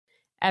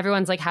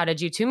everyone's like, how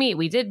did you two meet?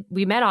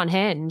 We met on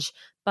Hinge.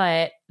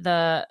 But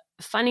the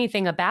funny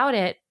thing about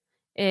it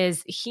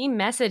is he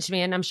messaged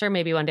me, and I'm sure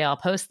maybe one day I'll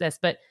post this,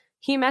 but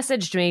he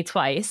messaged me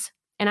twice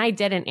and I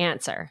didn't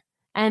answer.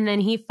 And then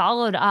he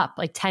followed up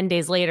like 10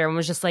 days later and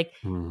was just like,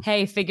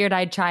 hey, figured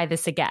I'd try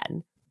this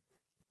again.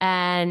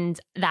 And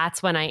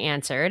that's when I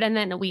answered. And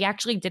then we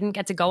actually didn't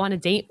get to go on a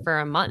date for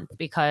a month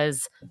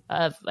because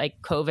of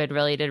like COVID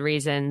related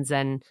reasons.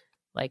 And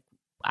like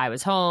I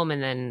was home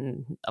and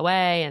then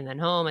away and then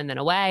home and then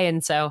away.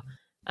 And so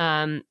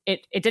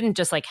it didn't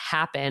just like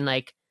happen.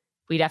 Like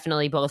we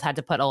definitely both had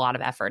to put a lot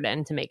of effort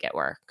in to make it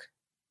work.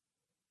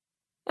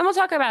 And we'll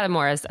talk about it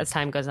more as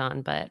time goes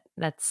on. But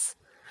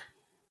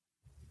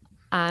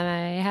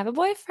I have a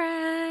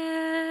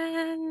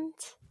boyfriend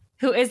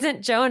who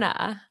isn't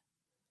Jonah.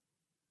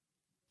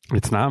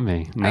 It's not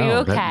me. No, are you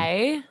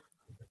okay?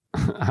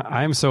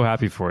 I am so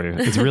happy for you.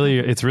 It's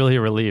really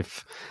a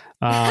relief.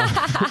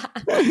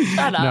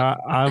 Shut up. No,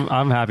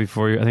 I'm happy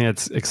for you. I think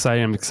it's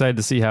exciting. I'm excited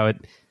to see how it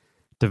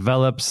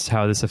develops,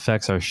 how this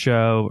affects our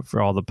show,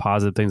 for all the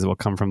positive things that will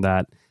come from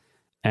that.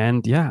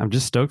 And yeah, I'm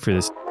just stoked for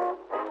this.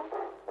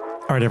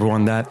 All right,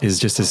 everyone, that is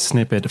just a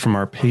snippet from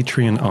our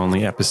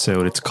Patreon-only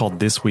episode. It's called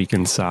This Week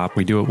in SOP.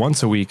 We do it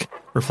once a week,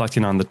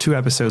 reflecting on the 2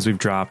 episodes we've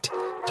dropped,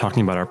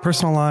 talking about our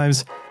personal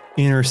lives,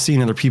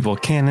 seeing other people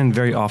canon,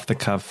 very off the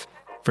cuff,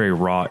 very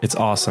raw. It's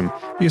awesome.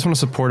 If you guys want to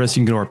support us,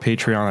 you can go to our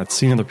Patreon. That's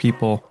Seeing Other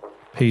People,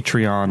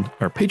 Patreon,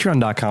 or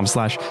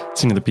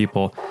patreon.com/Seeing Other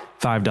People.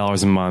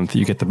 $5 a month.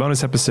 You get the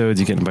bonus episodes,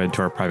 you get invited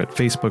to our private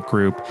Facebook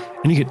group,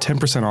 and you get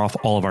 10% off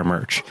all of our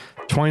merch.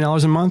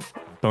 $20 a month,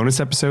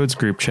 bonus episodes,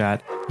 group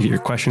chat. You get your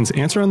questions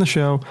answered on the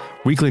show,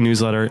 weekly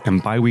newsletter,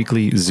 and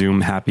bi-weekly Zoom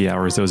happy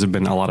hours. Those have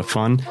been a lot of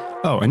fun.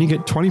 Oh, and you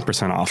get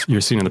 20% off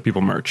your Seeing Other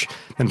People merch.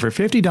 Then for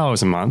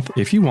 $50 a month,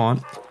 if you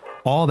want,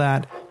 all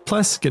that,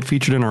 plus get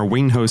featured in our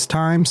Wing Host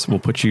Times. We'll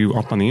put you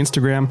up on the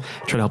Instagram,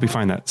 try to help you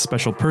find that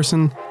special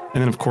person.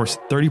 And then, of course,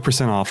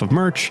 30% off of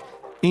merch.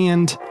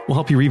 And we'll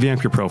help you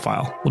revamp your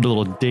profile. We'll do a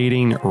little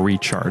dating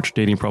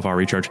profile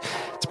recharge.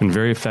 It's been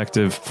very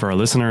effective for our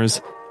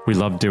listeners. We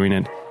love doing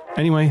it.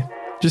 Anyway,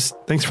 just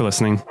thanks for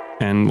listening,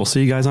 and we'll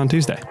see you guys on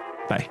Tuesday.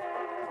 Bye.